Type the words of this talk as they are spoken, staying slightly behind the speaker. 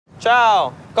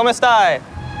Ciao, come stai?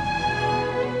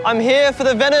 I'm here for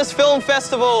the Venice Film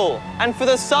Festival and for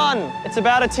the sun. It's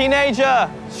about a teenager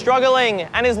struggling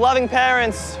and his loving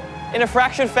parents in a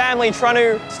fractured family trying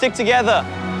to stick together.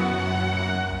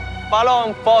 Parlo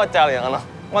un po' italiano.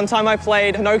 One time I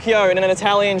played Pinocchio in an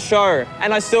Italian show,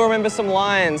 and I still remember some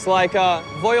lines like,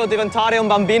 voglio diventare un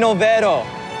bambino vero.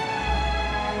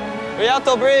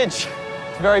 Rialto Bridge.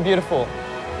 It's very beautiful.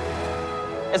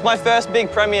 It's my first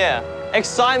big premiere.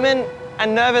 Excitement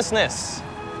and nervousness,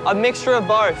 a mixture of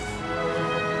both.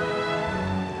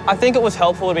 I think it was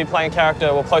helpful to be playing a character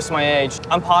close to my age.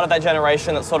 I'm part of that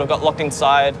generation that sort of got locked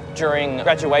inside during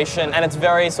graduation, and it's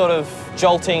very sort of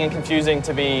jolting and confusing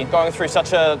to be going through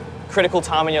such a critical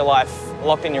time in your life,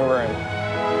 locked in your room.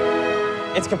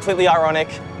 It's completely ironic.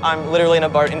 I'm literally in a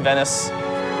boat in Venice.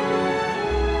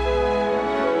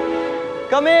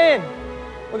 Come in,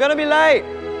 we're gonna be late.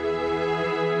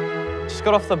 Just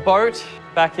got off the boat,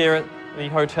 back here at the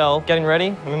hotel, getting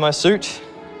ready. I'm in my suit,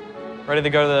 ready to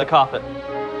go to the carpet.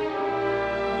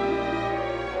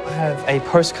 I have a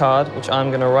postcard which I'm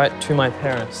going to write to my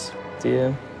parents.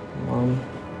 Dear Mom,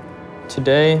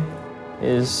 today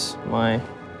is my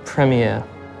premiere.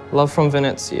 Love from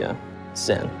Venezia,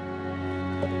 Zen.